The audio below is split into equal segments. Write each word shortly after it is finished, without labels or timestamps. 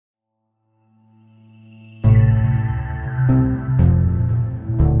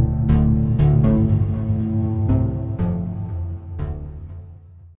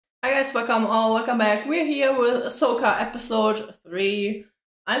guys, welcome back. We're here with Ahsoka episode 3.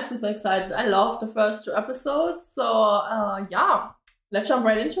 I'm super excited. I love the first 2 episodes. So, yeah, let's jump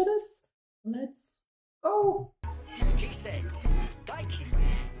right into this. Let's go. He said, Daiki,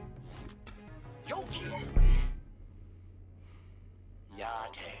 Yoki,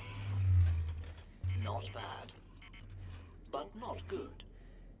 Yate. Not bad, but not good.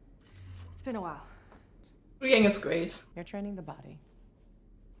 It's been a while. Reading is great. You're training the body,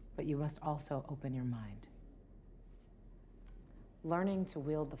 but you must also open your mind. Learning to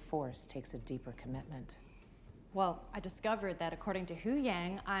wield the Force takes a deeper commitment. Well, I discovered that according to Hu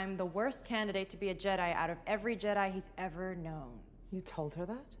Yang, I'm the worst candidate to be a Jedi out of every Jedi he's ever known. You told her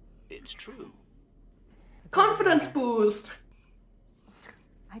that? It's true. Confidence boost.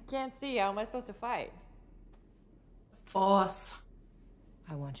 I can't see. How am I supposed to fight? Force.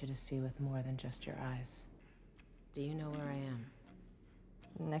 I want you to see with more than just your eyes. Do you know where I am?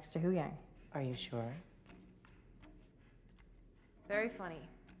 Next to Hu Yang. Are you sure? Very funny.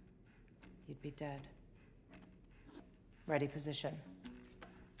 You'd be dead. Ready position.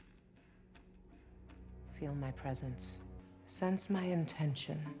 Feel my presence. Sense my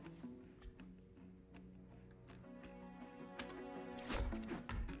intention.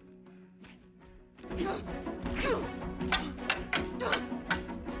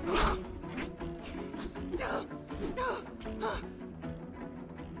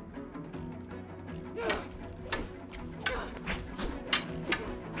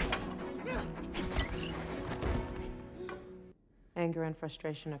 Anger and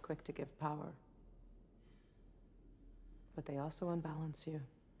frustration are quick to give power, but they also unbalance you.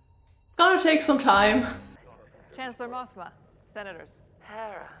 It's gonna take some time. Chancellor Mothma, senators.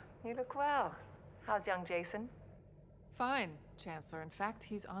 Hera, you look well. How's young Jason? Fine, Chancellor. In fact,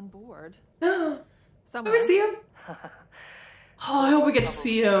 he's on board. Can Somewhere. we see him? Oh, I hope we get to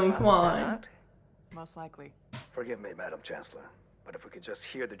see him. Come on. Most likely. Forgive me, Madam Chancellor, but if we could just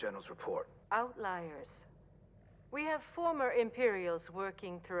hear the General's report. Outliers. We have former Imperials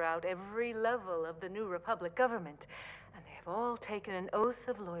working throughout every level of the New Republic government, and they have all taken an oath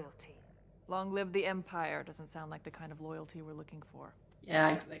of loyalty. Long live the Empire doesn't sound like the kind of loyalty we're looking for. Yeah,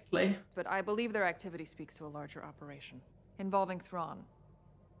 exactly. But I believe their activity speaks to a larger operation, involving Thrawn.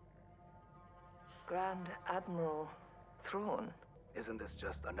 Grand Admiral Thrawn. Isn't this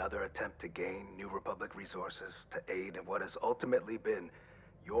just another attempt to gain New Republic resources to aid in what has ultimately been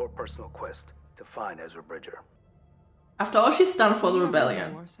your personal quest to find Ezra Bridger? After all she's done for the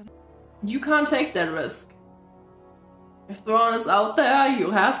rebellion, you can't take that risk. If Thrawn is out there, you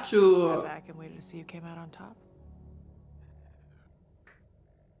have to... Step back and waited to see who came out on top.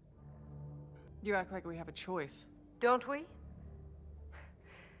 You act like we have a choice. Don't we?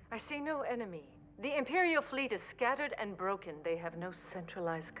 I see no enemy. The Imperial fleet is scattered and broken. They have no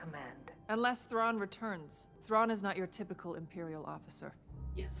centralized command. Unless Thrawn returns. Thrawn is not your typical Imperial officer.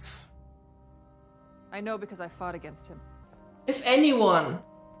 Yes. I know because I fought against him. If anyone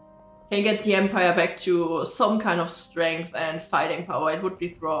can get the Empire back to some kind of strength and fighting power, it would be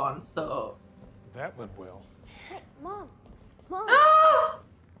Thrawn, so... That went well. Hey, Mom! Mom! Ah!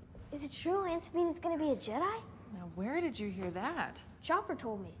 Is it true Aunt Sabine is gonna be a Jedi? Now, where did you hear that? Chopper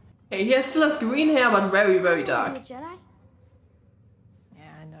told me. Hey, he still has green hair, but very, very dark. Be a Jedi?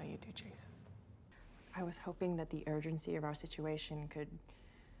 Yeah, I know you do, Jason. I was hoping that the urgency of our situation could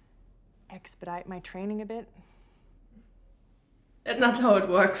expedite my training a bit. That's not how it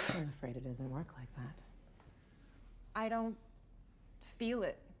works. I'm afraid it doesn't work like that. I don't feel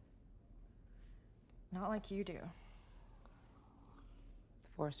it. Not like you do. The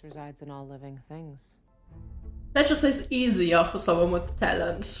Force resides in all living things. That just is easier for someone with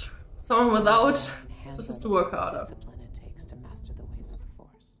talent. Someone without just has to work harder. Discipline it takes to master the ways of the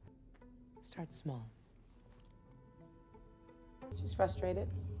Force. Start small. She's frustrated.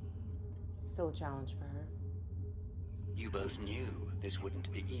 Still a challenge for her. You both knew this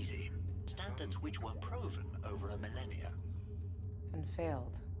wouldn't be easy. Standards which were proven over a millennia. And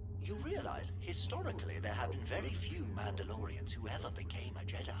failed. You realize, historically, there have been very few Mandalorians who ever became a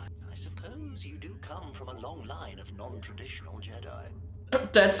Jedi. I suppose you do come from a long line of non-traditional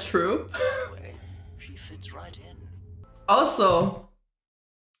Jedi. That's true. Anyway, she fits right in. Also,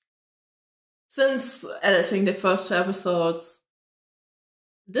 since editing the first 2 episodes,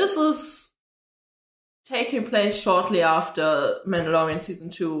 this is taking place shortly after Mandalorian Season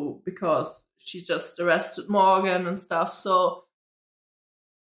 2, because she just arrested Morgan and stuff, so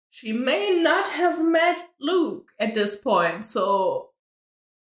she may not have met Luke at this point, so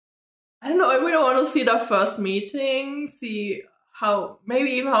I don't know, I really want to see their first meeting, see how,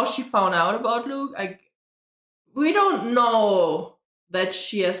 maybe even how she found out about Luke. We don't know that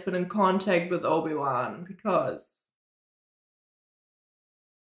she has been in contact with Obi-Wan, because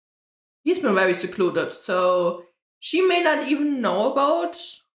he's been very secluded, so she may not even know about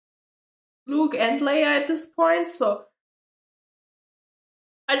Luke and Leia at this point, so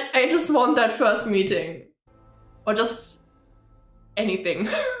I just want that first meeting. Or just anything.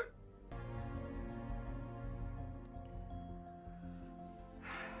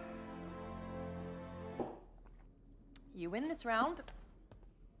 You win this round.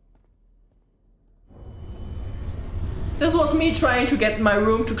 This was me trying to get my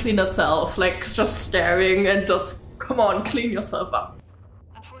room to clean itself, like just staring and just, come on, clean yourself up.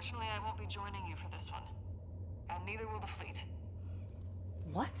 Unfortunately, I won't be joining you for this one. And neither will the fleet.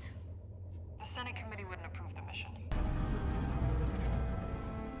 What? The Senate committee wouldn't approve the mission.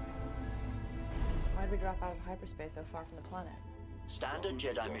 Why'd we drop out of hyperspace so far from the planet? Standard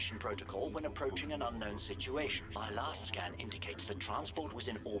Jedi mission protocol when approaching an unknown situation. My last scan indicates the transport was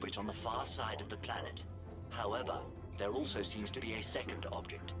in orbit on the far side of the planet. However, there also seems to be a second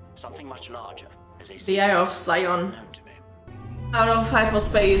object, something much larger, as a The Eye of Sion. known to me. Out of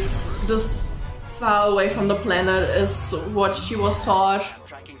hyperspace, this far away from the planet is what she was taught.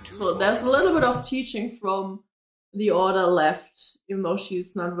 So there's a little bit of teaching from the Order left, even though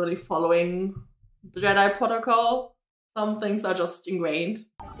she's not really following the Jedi protocol. Some things are just ingrained.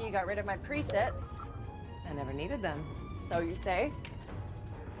 I see you got rid of my presets. I never needed them. So you say?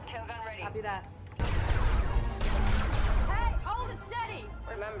 Tailgun ready. Copy that. Hey, hold it steady!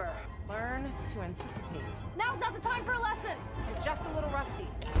 Remember, learn to anticipate. Now's not the time for a lesson! I'm just a little rusty.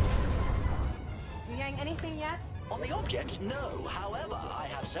 Yang, anything yet? On the object, no. However, I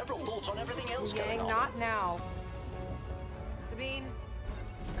have several thoughts on everything else going Yang, on. not now. Sabine,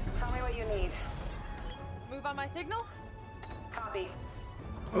 Tell me what you need. Move on my signal? copy.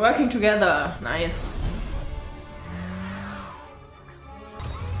 Working together, nice.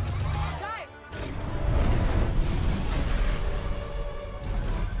 Dive!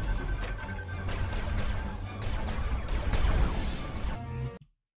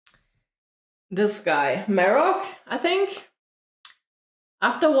 This guy, Marok, I think.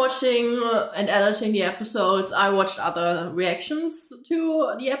 After watching and editing the episodes, I watched other reactions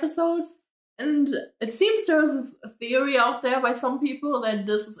to the episodes. And it seems there's a theory out there by some people that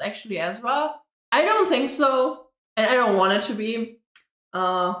this is actually Ezra. I don't think so, and I don't want it to be.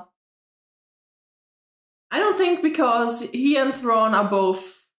 I don't think, because he and Thrawn are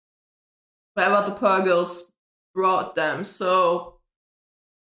both wherever the Purgles brought them, so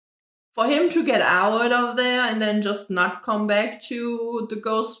for him to get out of there and then just not come back to the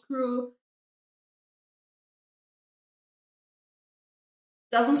Ghost crew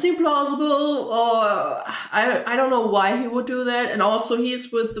doesn't seem plausible, or I don't know why he would do that. And also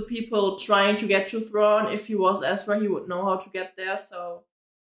he's with the people trying to get to Thrawn. If he was Ezra, he would know how to get there, so.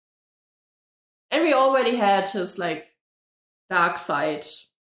 And we already had his, like, dark side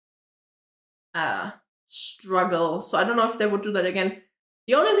struggle, so I don't know if they would do that again.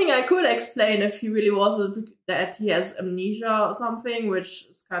 The only thing I could explain if he really was is that he has amnesia or something, which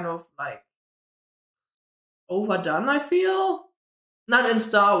is kind of, like, overdone, I feel. Not in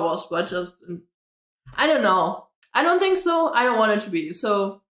Star Wars, but just in... I don't know. I don't think so. I don't want it to be,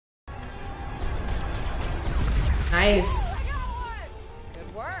 so... Nice.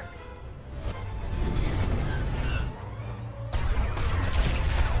 Good work.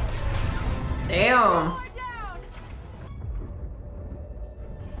 Damn.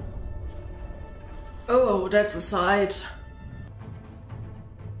 Oh, that's a sight.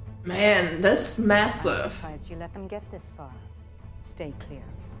 Man, that's massive. Surprised you let them get this far. Stay clear.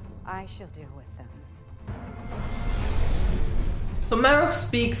 I shall deal with them. So Marok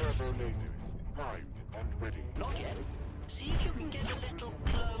speaks. Not yet. See if you can get a little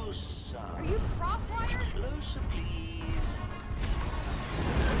closer. Are you crosswired? Closer, please.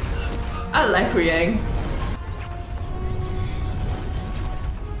 I like Yang.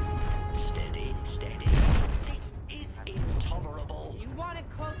 Steady, steady. This is intolerable. You want it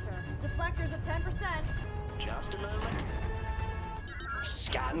closer. Deflectors at 10%. Just a moment.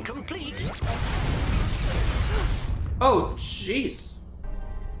 Scan complete. Oh, jeez.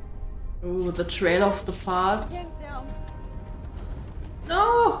 Ooh, the trail of the parts. Yang's down.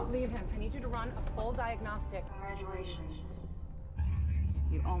 No! Leave him. I need you to run a full diagnostic. Congratulations.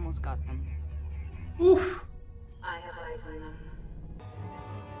 You almost got them. Oof. I have eyes on them.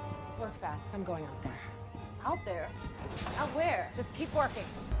 Work fast. I'm going out there. Out there? Out where? Just keep working.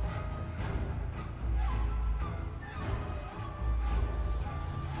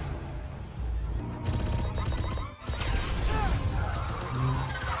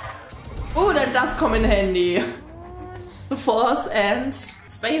 Oh, that does come in handy. The Force and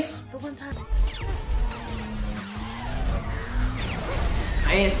space.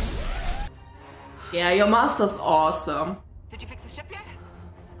 Nice. Yeah, your master's awesome. Did you fix the ship yet?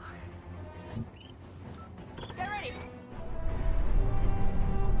 Get ready.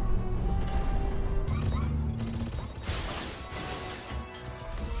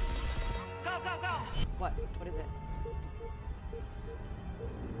 Go, go, go! What? What is it?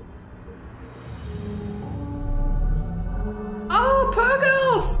 Oh,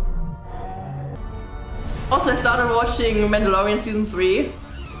 Purgles! Also, I started watching Mandalorian Season 3.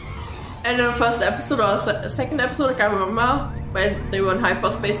 And in the first episode or second episode, I can't remember, when they were in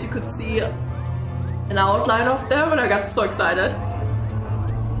hyperspace, you could see an outline of them, and I got so excited.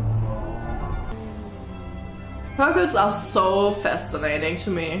 Purgles are so fascinating to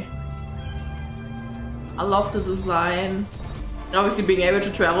me. I love the design. And obviously being able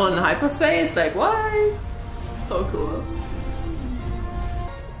to travel in hyperspace, like why? So cool.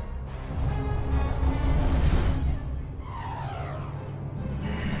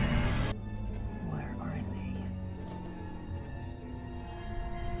 Where are they?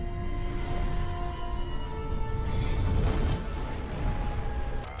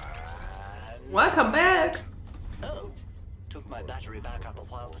 Welcome back! Oh, took my battery back up a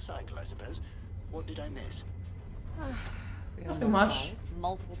while to cycle, I suppose. What did I miss? We Nothing almost much. died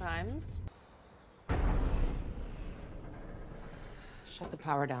multiple times. Shut the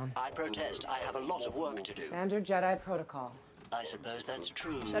power down. I protest. I have a lot of work to do. Standard Jedi protocol. I suppose that's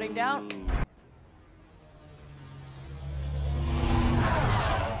true. Shutting down.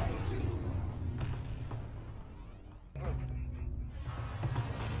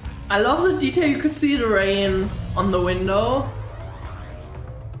 I love the detail, you could see the rain on the window.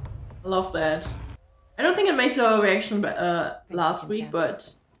 I love that. I don't think I made the reaction last week,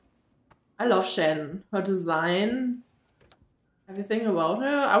 but I love Shen. Her design, everything about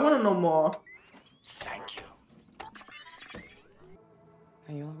her. I want to know more. Thank you.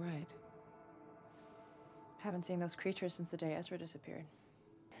 Are you alright? Haven't seen those creatures since the day Ezra disappeared.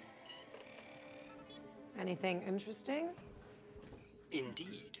 Anything interesting?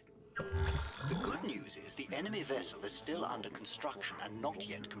 Indeed. The good news is the enemy vessel is still under construction and not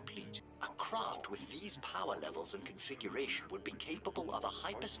yet complete. A craft with these power levels and configuration would be capable of a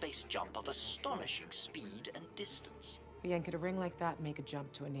hyperspace jump of astonishing speed and distance. Yang, could a ring like that make a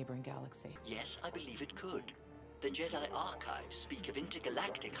jump to a neighboring galaxy? Yes, I believe it could. The Jedi archives speak of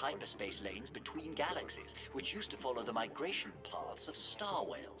intergalactic hyperspace lanes between galaxies, which used to follow the migration paths of star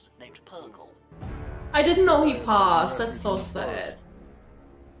whales named Purgle. I didn't know he passed, that's so sad.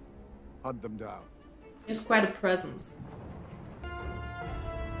 Hunt them down. He's quite a presence.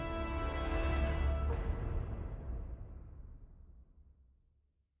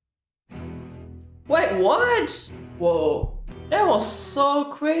 Wait, what? Whoa. That was so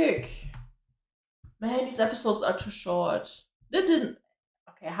quick. Man, these episodes are too short. They didn't...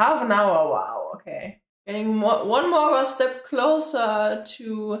 Okay, half an hour, wow, okay. Getting one more step closer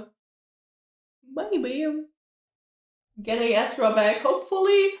to... maybe... getting Ezra back,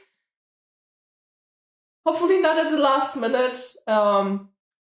 hopefully. Hopefully not at the last minute. On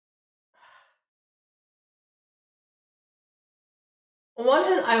one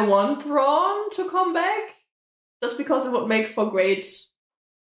hand, I want Thrawn to come back, just because it would make for great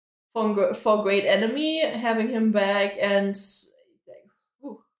enemy having him back, and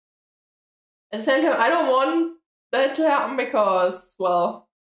whew. At the same time, I don't want that to happen because, well,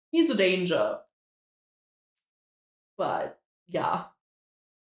 he's a danger. But yeah.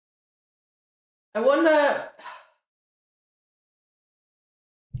 I wonder,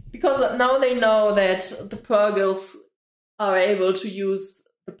 because now they know that the Purgles are able to use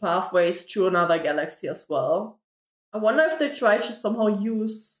the pathways to another galaxy as well. I wonder if they try to somehow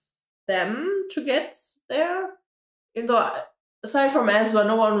use them to get there. Even though, aside from Ezra,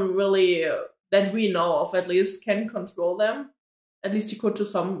 no one really, that we know of at least, can control them. At least he could to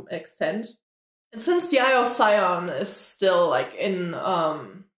some extent. And since the Eye of Sion is still like in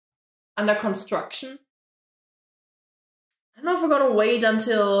under construction, I don't know if we're gonna wait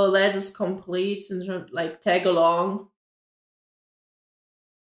until that is complete and like tag along,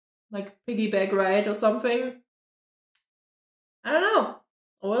 like piggyback ride or something. I don't know.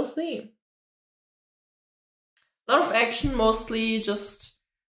 We'll see. A lot of action, mostly just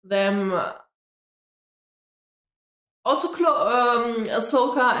them. Also,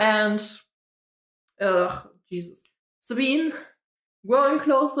 Ahsoka and Sabine growing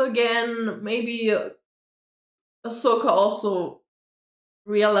closer again. Maybe Ahsoka also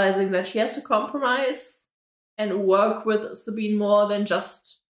realizing that she has to compromise and work with Sabine more than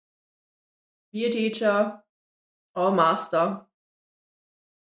just be a teacher. or master.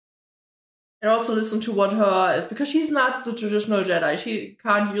 And also listen to what her is, because she's not the traditional Jedi. She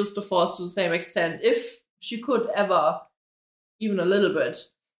can't use the Force to the same extent, if she could ever, even a little bit.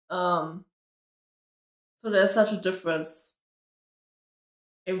 So there's such a difference,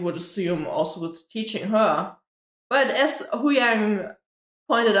 I would assume, also with teaching her. But as Huyang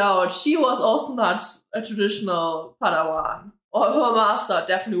pointed out, she was also not a traditional Padawan. Or her master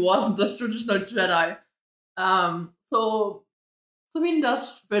definitely wasn't the traditional Jedi. So Sabine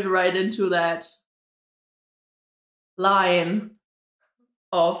does fit right into that line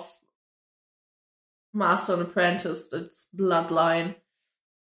of master and apprentice, that's bloodline.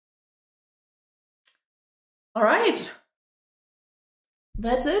 Alright.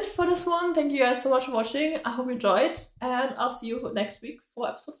 That's it for this one. Thank you guys so much for watching. I hope you enjoyed, and I'll see you next week for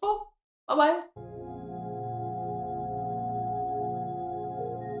episode 4. Bye bye.